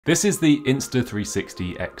This is the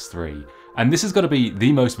Insta360 X3, and this has got to be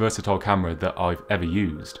the most versatile camera that I've ever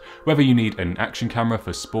used, whether you need an action camera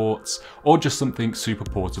for sports or just something super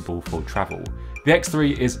portable for travel. The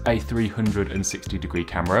X3 is a 360-degree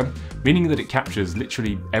camera, meaning that it captures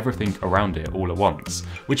literally everything around it all at once,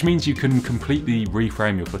 which means you can completely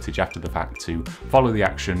reframe your footage after the fact to follow the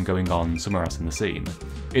action going on somewhere else in the scene.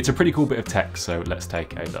 It's a pretty cool bit of tech, so let's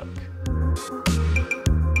take a look.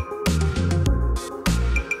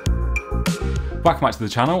 Welcome back to the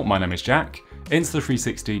channel, my name is Jack.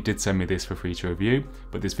 Insta360 did send me this for free to review,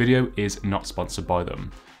 but this video is not sponsored by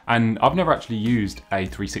them. And I've never actually used a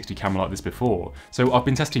 360 camera like this before, so I've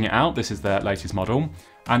been testing it out. This is their latest model,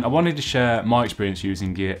 and I wanted to share my experience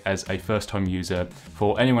using it as a first-time user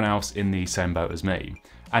for anyone else in the same boat as me.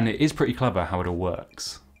 And it is pretty clever how it all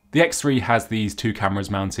works. The X3 has these two cameras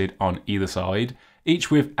mounted on either side, each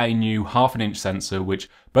with a new 1/2 inch sensor which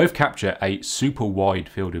both capture a super wide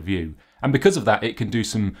field of view. And because of that, it can do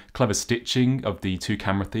some clever stitching of the two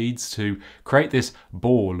camera feeds to create this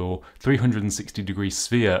ball or 360-degree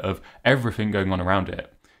sphere of everything going on around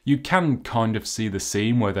it. You can kind of see the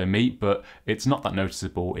seam where they meet, but it's not that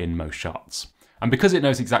noticeable in most shots. And because it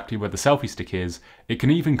knows exactly where the selfie stick is, it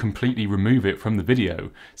can even completely remove it from the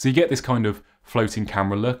video. So you get this kind of floating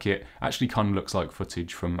camera look. It actually kind of looks like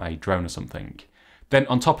footage from a drone or something. Then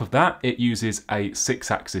on top of that, it uses a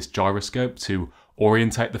 6-axis gyroscope to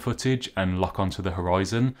orientate the footage and lock onto the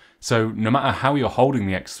horizon. So no matter how you're holding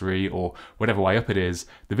the X3 or whatever way up it is,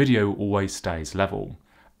 the video always stays level.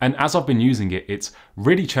 And as I've been using it, it's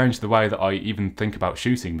really changed the way that I even think about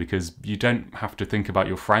shooting, because you don't have to think about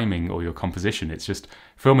your framing or your composition. It's just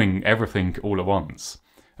filming everything all at once.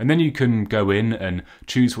 And then you can go in and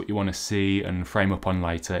choose what you want to see and frame up on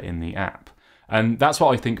later in the app. And that's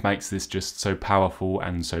what I think makes this just so powerful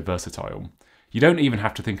and so versatile. You don't even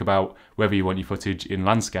have to think about whether you want your footage in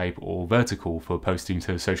landscape or vertical for posting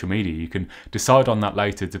to social media. You can decide on that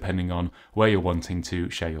later depending on where you're wanting to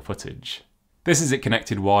share your footage. This is it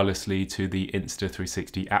connected wirelessly to the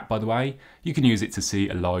Insta360 app, by the way. You can use it to see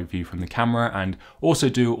a live view from the camera and also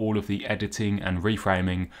do all of the editing and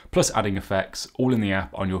reframing, plus adding effects, all in the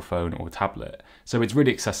app on your phone or tablet. So it's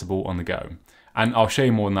really accessible on the go. And I'll show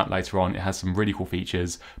you more on that later on. It has some really cool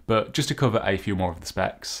features, but just to cover a few more of the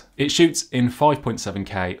specs. It shoots in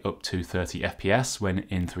 5.7K up to 30 FPS when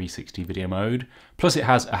in 360 video mode. Plus it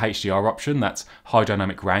has a HDR option, that's high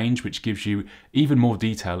dynamic range, which gives you even more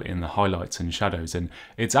detail in the highlights and shadows. And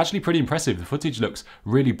it's actually pretty impressive. The footage looks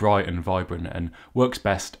really bright and vibrant and works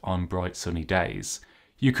best on bright sunny days.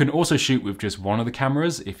 You can also shoot with just one of the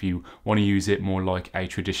cameras if you want to use it more like a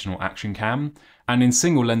traditional action cam. And in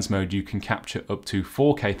single lens mode, you can capture up to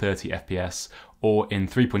 4K 30 FPS, or in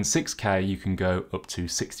 3.6K, you can go up to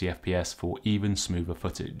 60 FPS for even smoother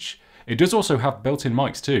footage. It does also have built-in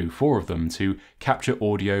mics too, 4 of them, to capture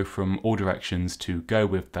audio from all directions to go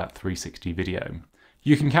with that 360 video.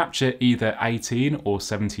 You can capture either 18 or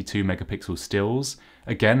 72 megapixel stills.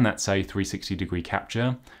 Again, that's a 360-degree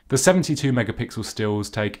capture. The 72 megapixel stills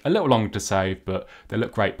take a little longer to save, but they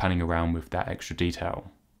look great panning around with that extra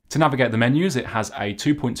detail. To navigate the menus, it has a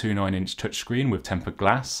 2.29-inch touchscreen with tempered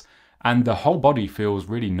glass, and the whole body feels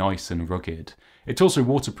really nice and rugged. It's also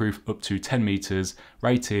waterproof up to 10 meters,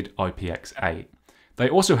 rated IPX8. They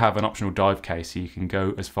also have an optional dive case, so you can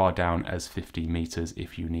go as far down as 50 meters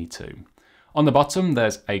if you need to. On the bottom,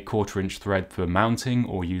 there's a 1/4 inch thread for mounting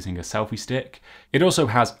or using a selfie stick. It also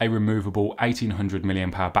has a removable 1800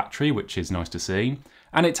 mAh battery, which is nice to see,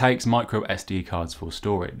 and it takes micro SD cards for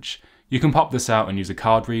storage. You can pop this out and use a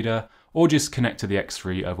card reader, or just connect to the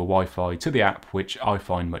X3 over Wi-Fi to the app, which I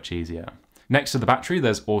find much easier. Next to the battery,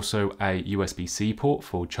 there's also a USB-C port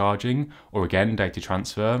for charging, or again, data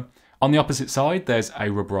transfer. On the opposite side, there's a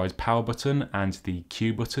rubberized power button and the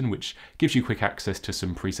Q button, which gives you quick access to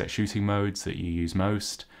some preset shooting modes that you use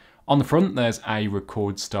most. On the front, there's a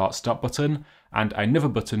record start stop button and another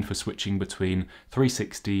button for switching between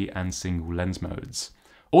 360 and single lens modes.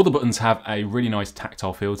 All the buttons have a really nice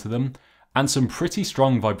tactile feel to them, and some pretty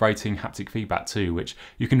strong vibrating haptic feedback too, which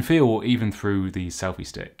you can feel even through the selfie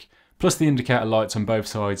stick. Plus the indicator lights on both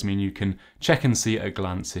sides mean you can check and see at a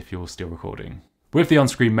glance if you're still recording. With the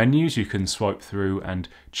on-screen menus, you can swipe through and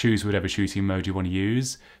choose whatever shooting mode you want to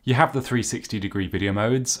use. You have the 360-degree video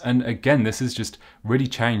modes, and again, this has just really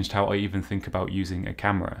changed how I even think about using a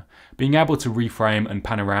camera. Being able to reframe and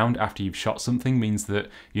pan around after you've shot something means that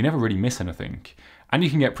you never really miss anything. And you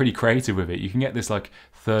can get pretty creative with it. You can get this like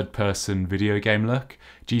third-person video game look.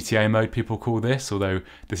 GTA mode people call this, although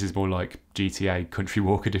this is more like GTA Country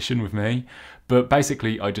Walk Edition with me. But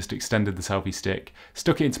basically I just extended the selfie stick,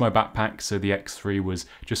 stuck it into my backpack so the X3 was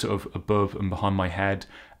just sort of above and behind my head,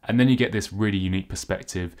 and then you get this really unique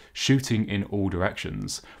perspective shooting in all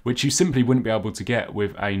directions, which you simply wouldn't be able to get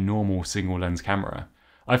with a normal single lens camera.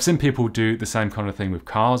 I've seen people do the same kind of thing with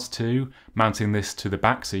cars too, mounting this to the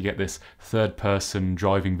back so you get this third person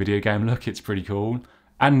driving video game look. It's pretty cool.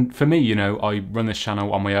 And for me, you know, I run this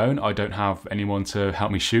channel on my own. I don't have anyone to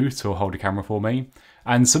help me shoot or hold a camera for me.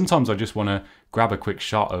 And sometimes I just want to grab a quick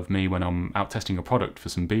shot of me when I'm out testing a product for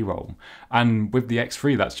some B-roll. And with the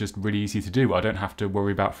X3, that's just really easy to do. I don't have to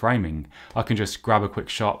worry about framing. I can just grab a quick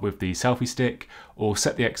shot with the selfie stick or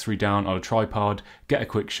set the X3 down on a tripod, get a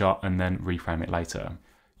quick shot and then reframe it later.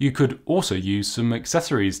 You could also use some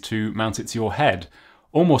accessories to mount it to your head,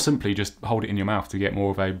 or more simply just hold it in your mouth to get more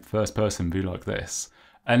of a first-person view like this.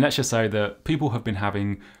 And let's just say that people have been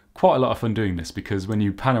having quite a lot of fun doing this, because when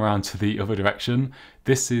you pan around to the other direction,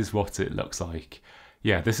 this is what it looks like.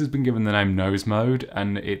 Yeah, this has been given the name nose mode,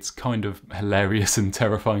 and it's kind of hilarious and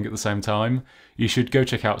terrifying at the same time. You should go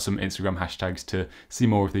check out some Instagram hashtags to see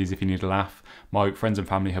more of these if you need a laugh. My friends and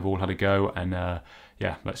family have all had a go, and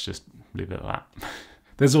yeah, let's just leave it at that.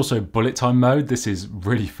 There's also bullet time mode. This is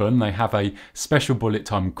really fun. They have a special bullet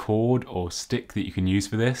time cord or stick that you can use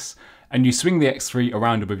for this. And you swing the X3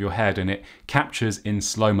 around above your head and it captures in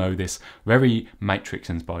slow-mo this very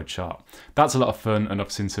Matrix-inspired shot. That's a lot of fun, and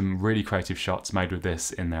I've seen some really creative shots made with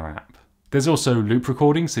this in their app. There's also loop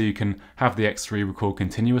recording, so you can have the X3 record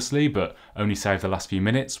continuously but only save the last few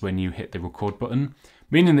minutes when you hit the record button,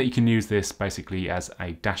 meaning that you can use this basically as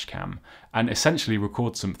a dash cam and essentially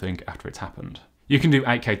record something after it's happened. You can do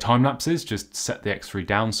 8K time lapses, just set the X3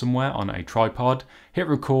 down somewhere on a tripod, hit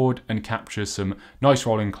record and capture some nice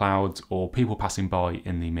rolling clouds or people passing by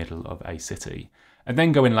in the middle of a city, and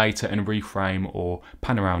then go in later and reframe or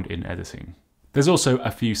pan around in editing. There's also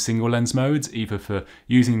a few single lens modes, either for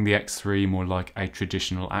using the X3 more like a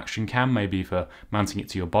traditional action cam, maybe for mounting it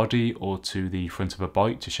to your body or to the front of a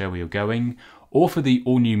bike to show where you're going, or for the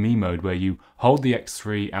all new me mode where you hold the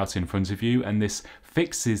X3 out in front of you and this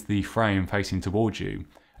fixes the frame facing towards you.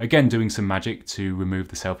 Again, doing some magic to remove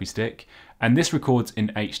the selfie stick. And this records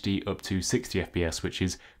in HD up to 60 FPS, which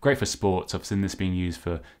is great for sports. I've seen this being used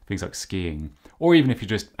for things like skiing, or even if you're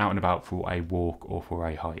just out and about for a walk or for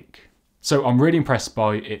a hike. So I'm really impressed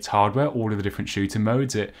by its hardware, all of the different shooting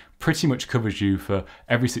modes. It pretty much covers you for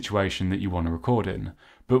every situation that you want to record in.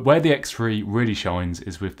 But where the X3 really shines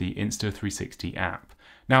is with the Insta360 app.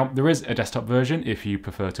 Now, there is a desktop version if you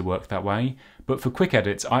prefer to work that way, but for quick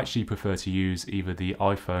edits, I actually prefer to use either the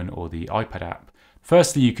iPhone or the iPad app.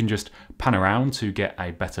 Firstly, you can just pan around to get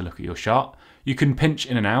a better look at your shot. You can pinch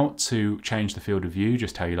in and out to change the field of view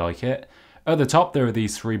just how you like it. At the top, there are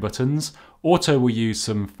these three buttons. Auto will use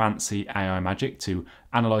some fancy AI magic to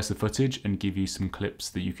analyze the footage and give you some clips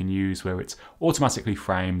that you can use where it's automatically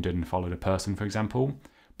framed and followed a person, for example.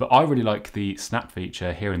 But I really like the snap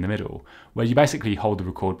feature here in the middle, where you basically hold the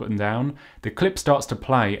record button down, the clip starts to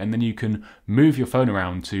play, and then you can move your phone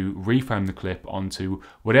around to reframe the clip onto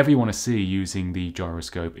whatever you want to see using the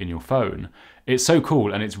gyroscope in your phone. It's so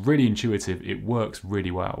cool and it's really intuitive, it works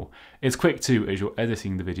really well. It's quick too as you're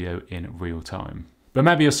editing the video in real time. But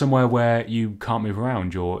maybe you're somewhere where you can't move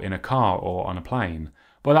around, you're in a car or on a plane.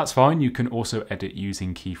 Well, that's fine, you can also edit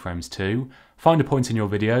using keyframes too. Find a point in your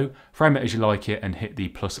video, frame it as you like it and hit the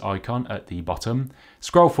plus icon at the bottom.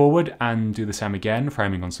 Scroll forward and do the same again,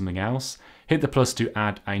 framing on something else. Hit the plus to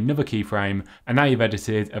add another keyframe, and now you've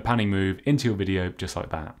edited a panning move into your video just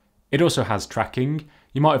like that. It also has tracking.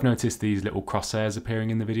 You might have noticed these little crosshairs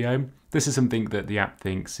appearing in the video. This is something that the app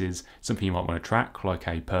thinks is something you might want to track, like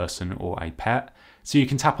a person or a pet. So you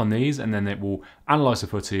can tap on these and then it will analyze the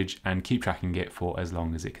footage and keep tracking it for as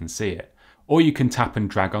long as it can see it. Or you can tap and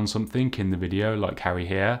drag on something in the video like Harry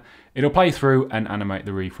here. It'll play through and animate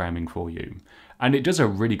the reframing for you. And it does a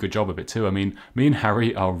really good job of it too. I mean, me and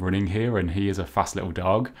Harry are running here and he is a fast little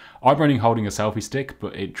dog. I'm running holding a selfie stick,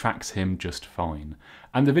 but it tracks him just fine.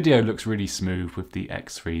 And the video looks really smooth with the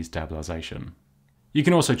X3's stabilization. You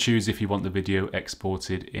can also choose if you want the video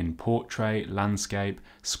exported in portrait, landscape,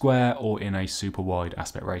 square, or in a super wide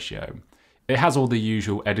aspect ratio. It has all the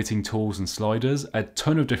usual editing tools and sliders, a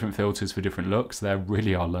ton of different filters for different looks, there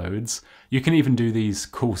really are loads. You can even do these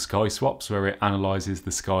cool sky swaps where it analyses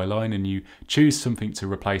the skyline and you choose something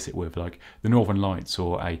to replace it with, like the Northern Lights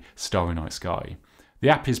or a starry night sky. The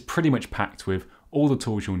app is pretty much packed with all the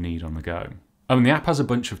tools you'll need on the go. Oh, and the app has a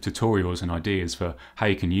bunch of tutorials and ideas for how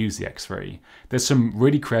you can use the X3. There's some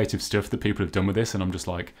really creative stuff that people have done with this and I'm just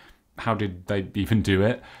like, how did they even do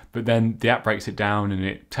it? But then the app breaks it down and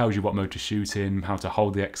it tells you what mode to shoot in, how to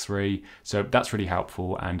hold the X3. So that's really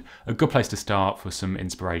helpful and a good place to start for some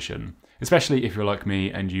inspiration, especially if you're like me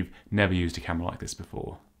and you've never used a camera like this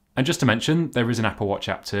before. And just to mention, there is an Apple Watch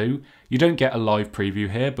app too. You don't get a live preview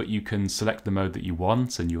here, but you can select the mode that you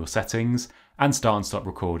want and your settings and start and stop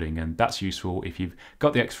recording, and that's useful if you've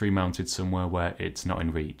got the X3 mounted somewhere where it's not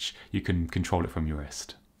in reach. You can control it from your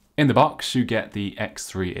wrist. In the box, you get the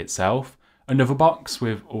X3 itself, another box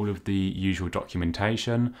with all of the usual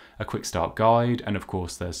documentation, a quick start guide, and of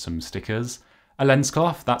course there's some stickers. A lens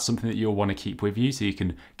cloth, that's something that you'll want to keep with you so you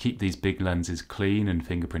can keep these big lenses clean and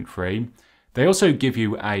fingerprint free. They also give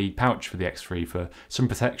you a pouch for the X3 for some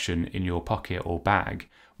protection in your pocket or bag,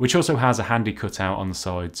 which also has a handy cutout on the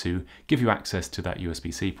side to give you access to that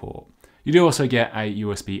USB-C port. You do also get a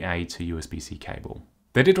USB-A to USB-C cable.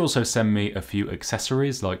 They did also send me a few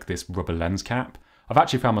accessories like this rubber lens cap. I've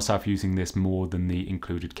actually found myself using this more than the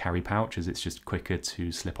included carry pouch as it's just quicker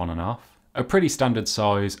to slip on and off. A pretty standard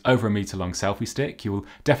size, over 1 meter long selfie stick. You'll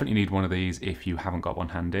definitely need one of these if you haven't got one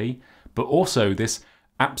handy. But also this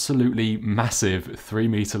absolutely massive 3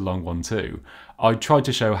 meter long one too. I tried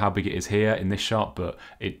to show how big it is here in this shot, but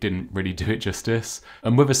it didn't really do it justice.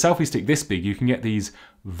 And with a selfie stick this big, you can get these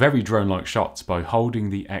very drone-like shots by holding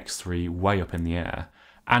the X3 way up in the air.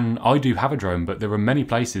 And I do have a drone, but there are many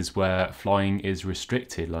places where flying is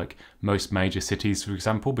restricted, like most major cities, for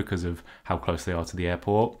example, because of how close they are to the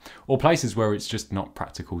airport, or places where it's just not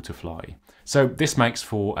practical to fly. So this makes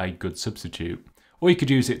for a good substitute. Or you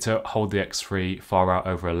could use it to hold the X3 far out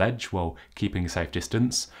over a ledge while keeping a safe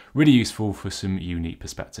distance. Really useful for some unique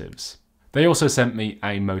perspectives. They also sent me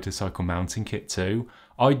a motorcycle mounting kit too.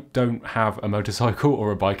 I don't have a motorcycle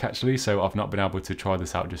or a bike actually, so I've not been able to try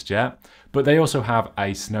this out just yet. But they also have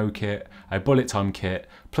a snow kit, a bullet time kit,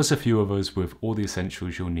 plus a few others with all the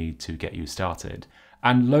essentials you'll need to get you started.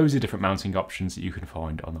 And loads of different mounting options that you can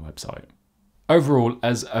find on the website. Overall,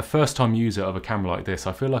 as a first time user of a camera like this,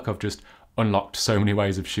 I feel like I've just unlocked so many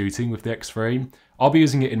ways of shooting with the X3. I'll be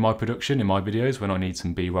using it in my production, in my videos when I need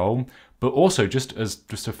some B-roll, but also just as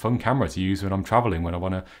a fun camera to use when I'm traveling, when I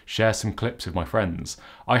want to share some clips with my friends.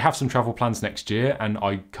 I have some travel plans next year and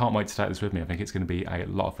I can't wait to take this with me. I think it's going to be a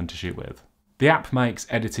lot of fun to shoot with. The app makes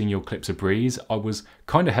editing your clips a breeze. I was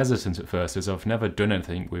kind of hesitant at first as I've never done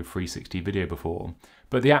anything with 360 video before,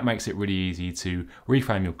 but the app makes it really easy to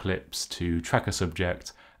reframe your clips, to track a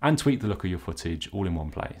subject, and tweak the look of your footage all in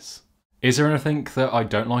one place. Is there anything that I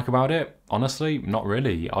don't like about it? Honestly, not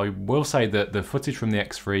really. I will say that the footage from the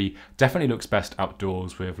X3 definitely looks best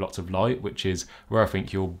outdoors with lots of light, which is where I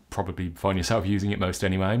think you'll probably find yourself using it most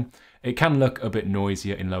anyway. It can look a bit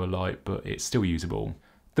noisier in lower light, but it's still usable.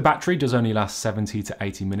 The battery does only last 70 to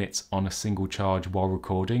 80 minutes on a single charge while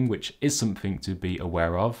recording, which is something to be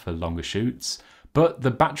aware of for longer shoots. But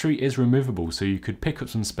the battery is removable, so you could pick up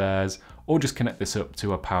some spares or just connect this up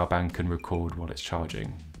to a power bank and record while it's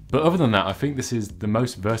charging. But other than that, I think this is the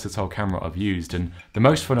most versatile camera I've used and the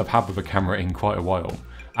most fun I've had with a camera in quite a while.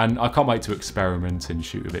 And I can't wait to experiment and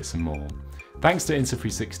shoot with it some more. Thanks to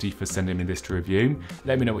Insta360 for sending me this to review.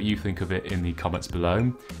 Let me know what you think of it in the comments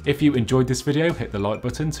below. If you enjoyed this video, hit the like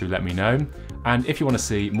button to let me know. And if you want to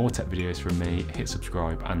see more tech videos from me, hit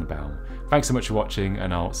subscribe and the bell. Thanks so much for watching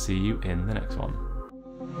and I'll see you in the next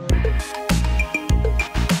one.